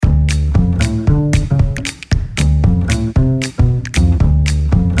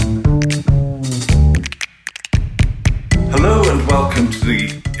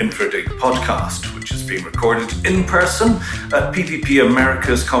podcast, which is being recorded in person at PPP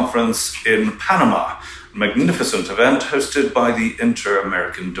Americas conference in Panama, a magnificent event hosted by the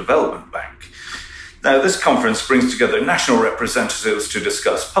Inter-American Development Bank. Now, this conference brings together national representatives to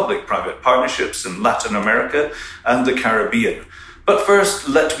discuss public-private partnerships in Latin America and the Caribbean. But first,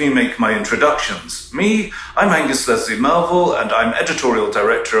 let me make my introductions. I'm Angus Leslie Melville, and I'm editorial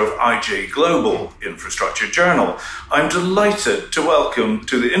director of IJGlobal, Infrastructure Journal. I'm delighted to welcome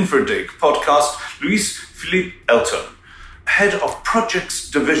to the InfraDig podcast, Luis Felipe Elton, head of projects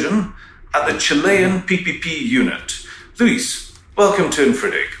division at the Chilean PPP Unit. Luis, welcome to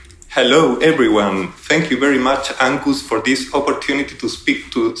InfraDig. Hello, everyone. Thank you very much, Angus, for this opportunity to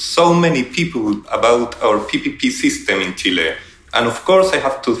speak to so many people about our PPP system in Chile. And of course, I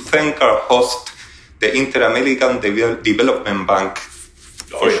have to thank our host, the Inter-American Development Bank,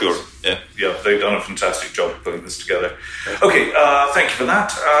 for sure. Yeah, they've done a fantastic job putting this together. Okay, thank you for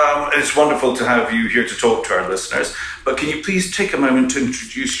that. It's wonderful to have you here to talk to our listeners. But can you please take a moment to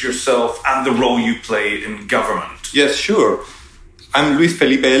introduce yourself and the role you play in government? Yes, sure. I'm Luis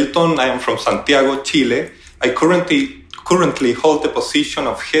Felipe Elton. I am from Santiago, Chile. I currently hold the position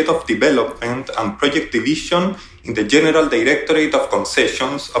of Head of Development and Project Division in the General Directorate of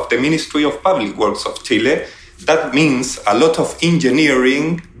Concessions of the Ministry of Public Works of Chile. That means a lot of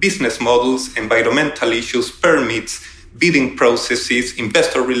engineering, business models, environmental issues, permits, bidding processes,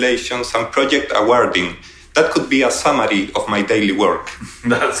 investor relations, and project awarding. That could be a summary of my daily work.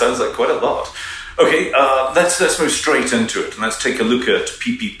 That sounds like quite a lot. Okay, let's move straight into it, and let's take a look at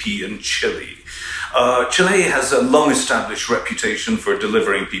PPP in Chile. Chile has a long-established reputation for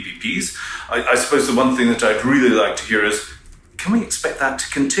delivering PPPs. I suppose the one thing that I'd really like to hear is, can we expect that to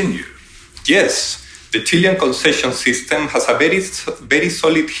continue? Yes, the Chilean concession system has a very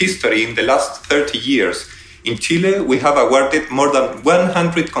solid history in the last 30 years. In Chile, we have awarded more than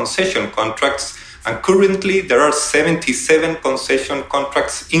 100 concession contracts, and currently there are 77 concession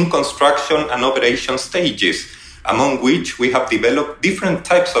contracts in construction and operation stages, among which we have developed different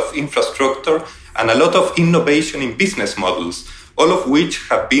types of infrastructure and a lot of innovation in business models, all of which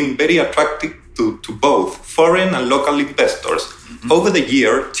have been very attractive to both foreign and local investors. Mm-hmm. Over the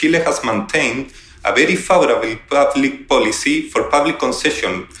year, Chile has maintained a very favorable public policy for public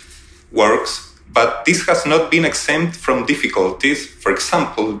concession works, but this has not been exempt from difficulties, for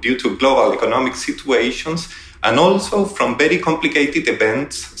example, due to global economic situations, and also from very complicated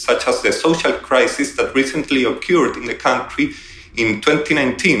events, such as the social crisis that recently occurred in the country in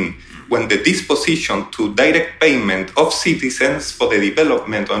 2019, when the disposition to direct payment of citizens for the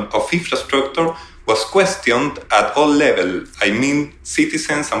development of infrastructure was questioned at all levels, I mean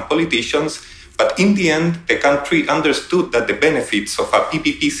citizens and politicians, but in the end, the country understood that the benefits of a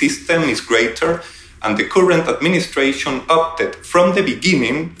PPP system is greater, and the current administration opted from the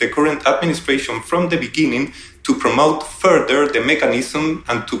beginning to promote further the mechanism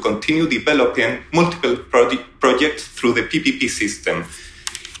and to continue developing multiple projects through the PPP system.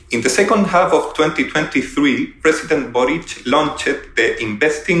 In the second half of 2023, President Boric launched the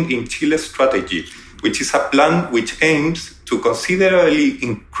Investing in Chile strategy, which is a plan which aims to considerably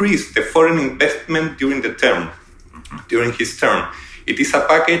increase the foreign investment during his term. It is a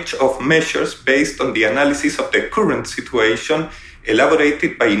package of measures based on the analysis of the current situation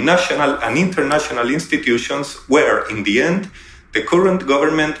elaborated by national and international institutions where, in the end, the current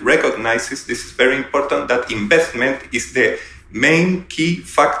government recognizes, this is very important, that investment is the main key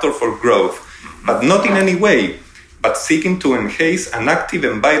factor for growth, but not in any way, but seeking to enhance an active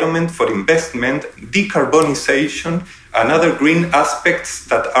environment for investment, decarbonization, and other green aspects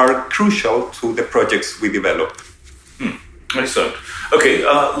that are crucial to the projects we develop. Excellent. Okay,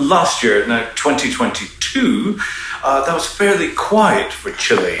 last year, now 2022, that was fairly quiet for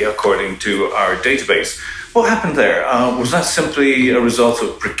Chile, according to our database. What happened there? Was that simply a result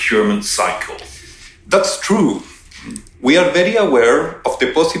of procurement cycle? That's true. We are very aware of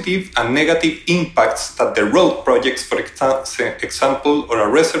the positive and negative impacts that the road projects, for example, or a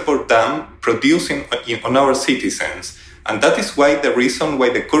reservoir dam produce on our citizens. And that is the reason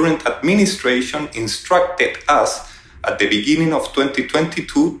why the current administration instructed us at the beginning of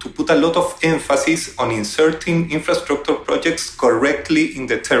 2022 to put a lot of emphasis on inserting infrastructure projects correctly in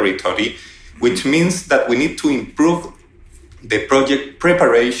the territory, which means that we need to improve the project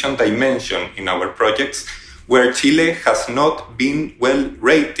preparation dimension in our projects, where Chile has not been well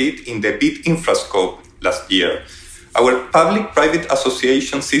rated in the bid infrascope last year. Our public-private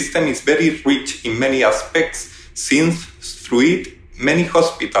association system is very rich in many aspects, since through it, many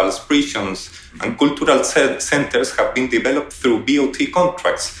hospitals, prisons, and cultural centers have been developed through BOT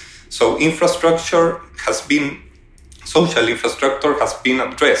contracts. So social infrastructure has been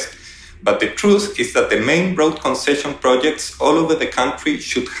addressed. But the truth is that the main road concession projects all over the country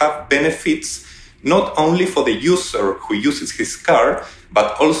should have benefits not only for the user who uses his car,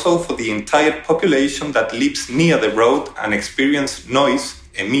 but also for the entire population that lives near the road and experience noise,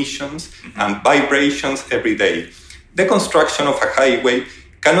 emissions, and vibrations every day. The construction of a highway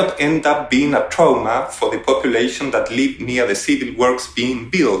cannot end up being a trauma for the population that live near the civil works being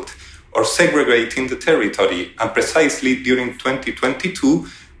built or segregating the territory. And precisely during 2022,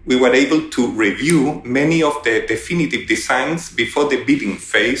 we were able to review many of the definitive designs before the bidding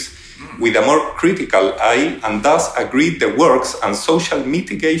phase with a more critical eye, and thus agreed the works and social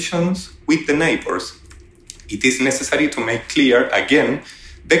mitigations with the neighbors. It is necessary to make clear, again,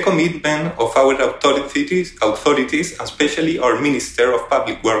 the commitment of our authorities, especially our Minister of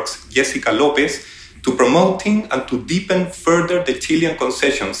Public Works, Jessica Lopez, to promoting and to deepen further the Chilean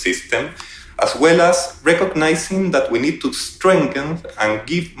concession system, as well as recognizing that we need to strengthen and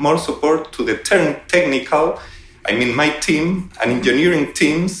give more support to the technical, my team and engineering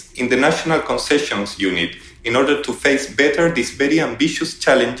teams in the National Concessions Unit in order to face better these very ambitious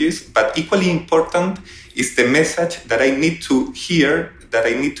challenges. But equally important is the message that I need to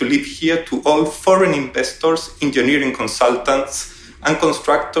leave here to all foreign investors, engineering consultants, and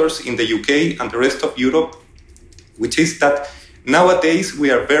constructors in the UK and the rest of Europe, which is that nowadays we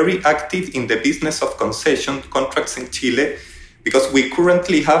are very active in the business of concession contracts in Chile, because we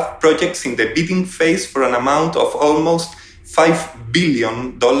currently have projects in the bidding phase for an amount of almost $5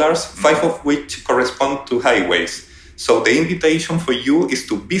 billion, five of which correspond to highways. So the invitation for you is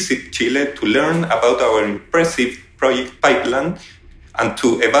to visit Chile to learn about our impressive project pipeline and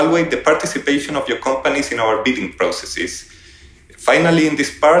to evaluate the participation of your companies in our bidding processes. Finally, in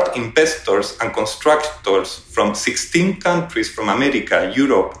this part, investors and constructors from 16 countries from America,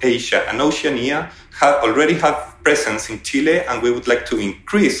 Europe, Asia, and Oceania already have presence in Chile, and we would like to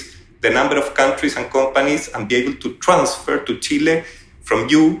increase the number of countries and companies and be able to transfer to Chile from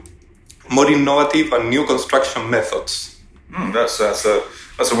you more innovative and new construction methods. That's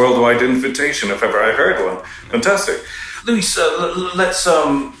a worldwide invitation, if ever I heard one. Fantastic. Luis, let's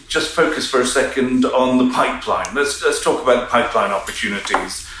just focus for a second on the pipeline. Let's talk about the pipeline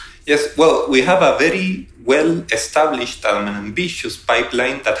opportunities. Yes, well, we have a very well-established and ambitious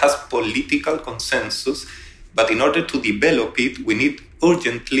pipeline that has political consensus, but in order to develop it, we need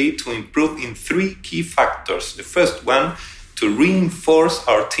urgently to improve in three key factors. The first one, to reinforce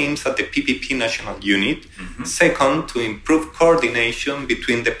our teams at the PPP National Unit. Mm-hmm. Second, to improve coordination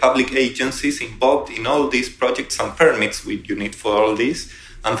between the public agencies involved in all these projects and permits you need for all this.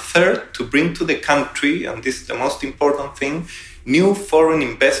 And third, to bring to the country, and this is the most important thing, new foreign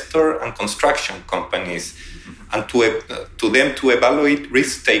investor and construction companies, and to them to evaluate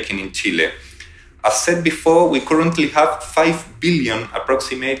risk-taking in Chile. As said before, we currently have 5 billion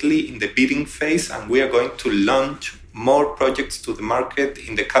approximately in the bidding phase, and we are going to launch more projects to the market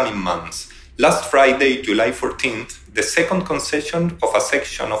in the coming months. Last Friday, July 14th, the second concession of a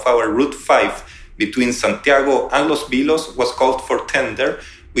section of our Route 5 between Santiago and Los Vilos was called for tender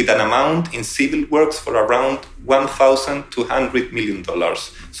with an amount in civil works for around $1,200 million.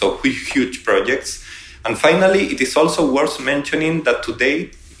 So huge projects. And finally, it is also worth mentioning that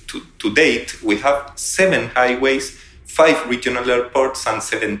to date, we have 7 highways, 5 regional airports, and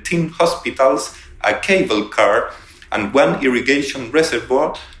 17 hospitals, a cable car, and 1 irrigation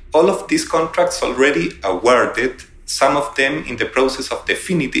reservoir. All of these contracts already awarded, some of them in the process of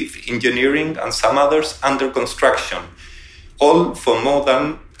definitive engineering and some others under construction. All for more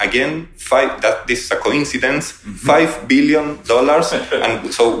than, again, that this is a coincidence, $5 billion.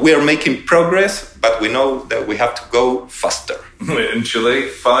 And so we are making progress, but we know that we have to go faster. In Chile,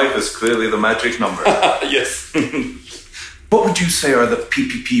 5 is clearly the magic number. Yes. What would you say are the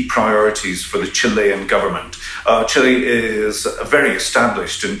PPP priorities for the Chilean government? Chile is very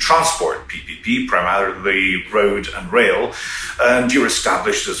established in transport PPP, primarily road and rail, and you're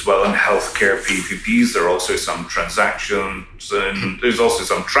established as well in healthcare PPPs. There are also some transactions, and there's also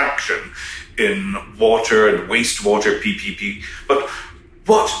some traction in water and wastewater PPP. But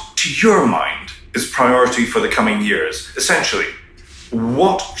what, to your mind, is priority for the coming years? Essentially,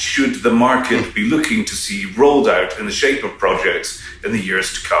 what should the market be looking to see rolled out in the shape of projects in the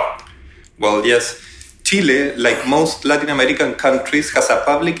years to come? Well, yes. Chile, like most Latin American countries, has a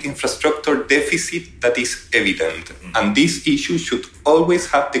public infrastructure deficit that is evident. Mm-hmm. And this issue should always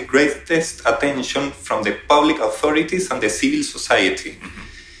have the greatest attention from the public authorities and the civil society. Mm-hmm.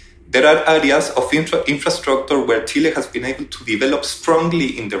 There are areas of infrastructure where Chile has been able to develop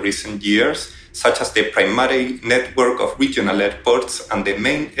strongly in the recent years, such as the primary network of regional airports and the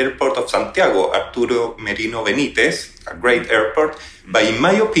main airport of Santiago, Arturo Merino Benítez, a great airport. But in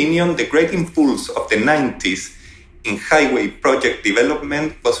my opinion, the great impulse of the 90s in highway project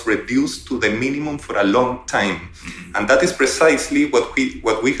development was reduced to the minimum for a long time. And that is precisely what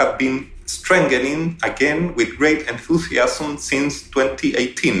we have been strengthening again with great enthusiasm since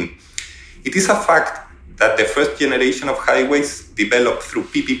 2018. It is a fact that the first generation of highways developed through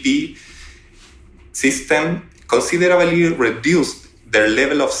PPP system considerably reduced their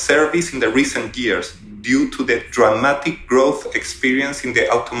level of service in the recent years due to the dramatic growth experienced in the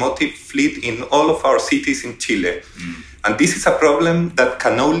automotive fleet in all of our cities in Chile. And this is a problem that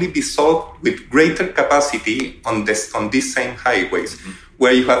can only be solved with greater capacity on these same highways,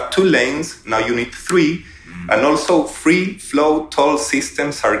 where you have 2 lanes, now you need 3, and also free flow toll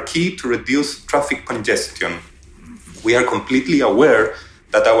systems are key to reduce traffic congestion. We are completely aware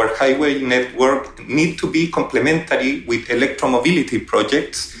that our highway network need to be complementary with electromobility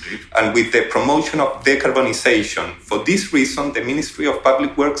projects and with the promotion of decarbonization. For this reason, the Ministry of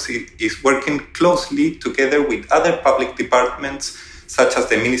Public Works is working closely together with other public departments, such as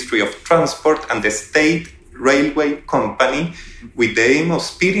the Ministry of Transport and the State Railway Company, with the aim of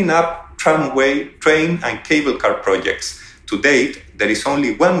speeding up tramway, train and cable car projects. To date, there is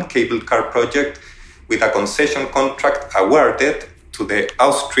only one cable car project with a concession contract awarded to the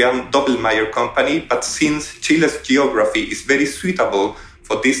Austrian Doppelmayr company, but since Chile's geography is very suitable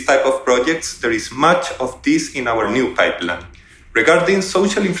for this type of projects, there is much of this in our new pipeline. Regarding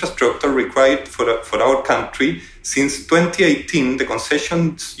social infrastructure required for our country, since 2018, the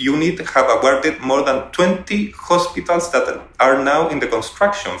concessions unit have awarded more than 20 hospitals that are now in the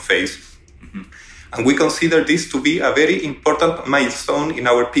construction phase. And we consider this to be a very important milestone in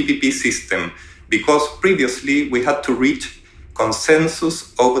our PPP system, because previously we had to reach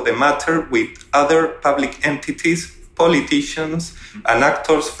consensus over the matter with other public entities, politicians, and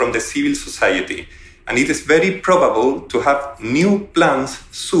actors from the civil society. And it is very probable to have new plans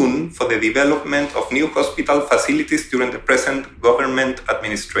soon for the development of new hospital facilities during the present government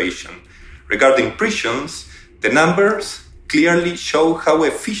administration. Regarding prisons, the numbers clearly show how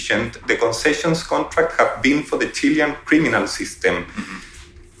efficient the concessions contract have been for the Chilean criminal system.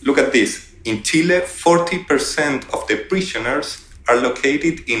 Look at this. In Chile, 40% of the prisoners are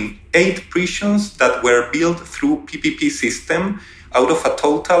located in 8 prisons that were built through PPP system out of a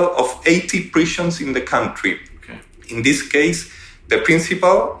total of 80 prisons in the country. Okay. In this case, the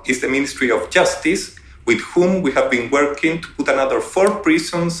principal is the Ministry of Justice, with whom we have been working to put another 4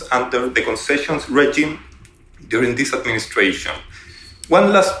 prisons under the concessions regime during this administration.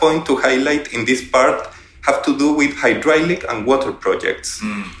 One last point to highlight in this part have to do with hydraulic and water projects.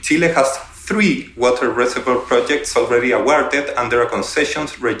 Chile has 3 water reservoir projects already awarded under a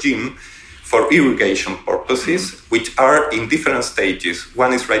concessions regime for irrigation purposes, which are in different stages.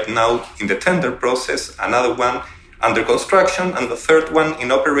 One is right now in the tender process, another one under construction, and the third one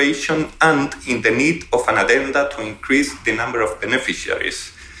in operation and in the need of an addenda to increase the number of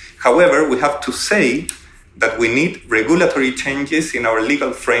beneficiaries. However, we have to say that we need regulatory changes in our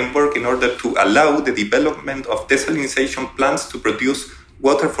legal framework in order to allow the development of desalination plants to produce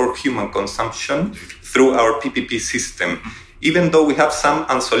water for human consumption through our PPP system. Even though we have some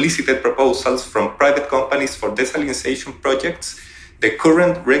unsolicited proposals from private companies for desalination projects, the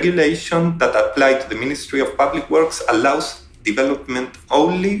current regulation that applies to the Ministry of Public Works allows development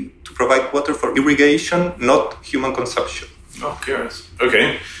only to provide water for irrigation, not human consumption. Oh, curious.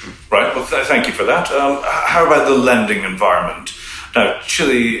 Okay, right. Well, thank you for that. How about the lending environment? Now,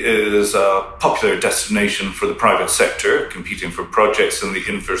 Chile is a popular destination for the private sector, competing for projects in the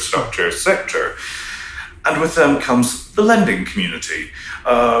infrastructure sector. And with them comes the lending community.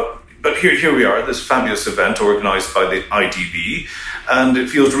 But here we are, this fabulous event organised by the IDB, and it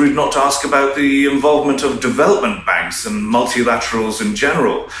feels rude not to ask about the involvement of development banks and multilaterals in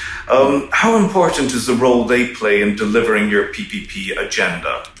general. How important is the role they play in delivering your PPP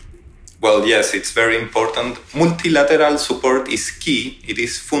agenda? Well, yes, it's very important. Multilateral support is key, it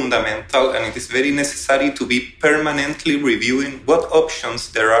is fundamental, and it is very necessary to be permanently reviewing what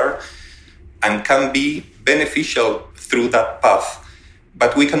options there are and can be beneficial through that path.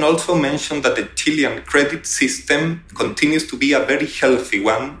 But we can also mention that the Chilean credit system continues to be a very healthy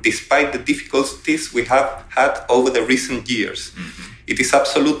one, despite the difficulties we have had over the recent years. It is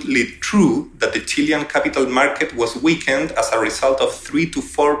absolutely true that the Chilean capital market was weakened as a result of 3 to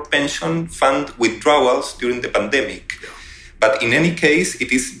 4 pension fund withdrawals during the pandemic. But in any case,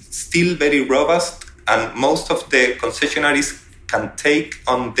 it is still very robust, and most of the concessionaries can take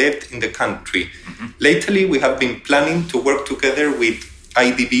on debt in the country. Lately, we have been planning to work together with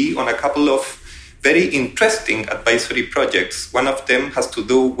IDB on a couple of very interesting advisory projects. One of them has to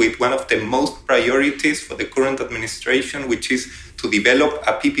do with one of the most priorities for the current administration, which is to develop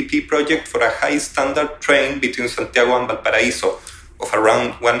a PPP project for a high standard train between Santiago and Valparaíso of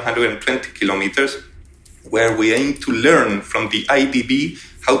around 120 kilometers, where we aim to learn from the IDB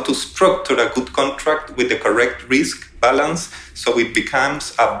how to structure a good contract with the correct risk balance so it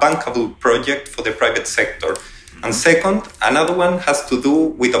becomes a bankable project for the private sector. And second, another one has to do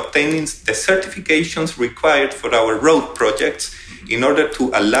with obtaining the certifications required for our road projects in order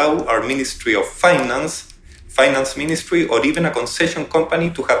to allow our Ministry of Finance Ministry, or even a concession company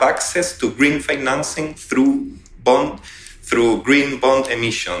to have access to green financing through green bond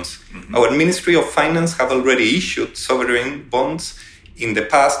emissions. Mm-hmm. Our Ministry of Finance have already issued sovereign bonds in the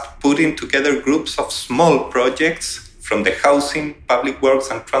past, putting together groups of small projects from the housing, public works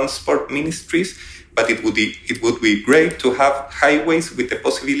and transport ministries, but it would be great to have highways with the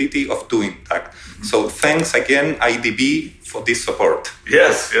possibility of doing that. Mm-hmm. So thanks again, IDB, for this support.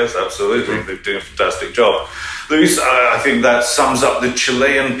 Yes, absolutely. Mm-hmm. They're doing a fantastic job. Luis, I think that sums up the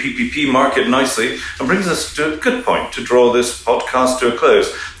Chilean PPP market nicely and brings us to a good point to draw this podcast to a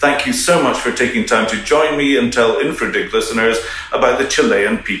close. Thank you so much for taking time to join me and tell InfraDig listeners about the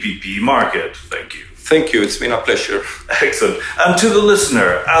Chilean PPP market. Thank you. Thank you. It's been a pleasure. Excellent. And to the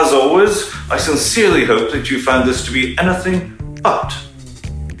listener, as always, I sincerely hope that you found this to be anything but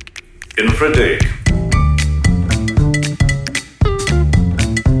InfraDig.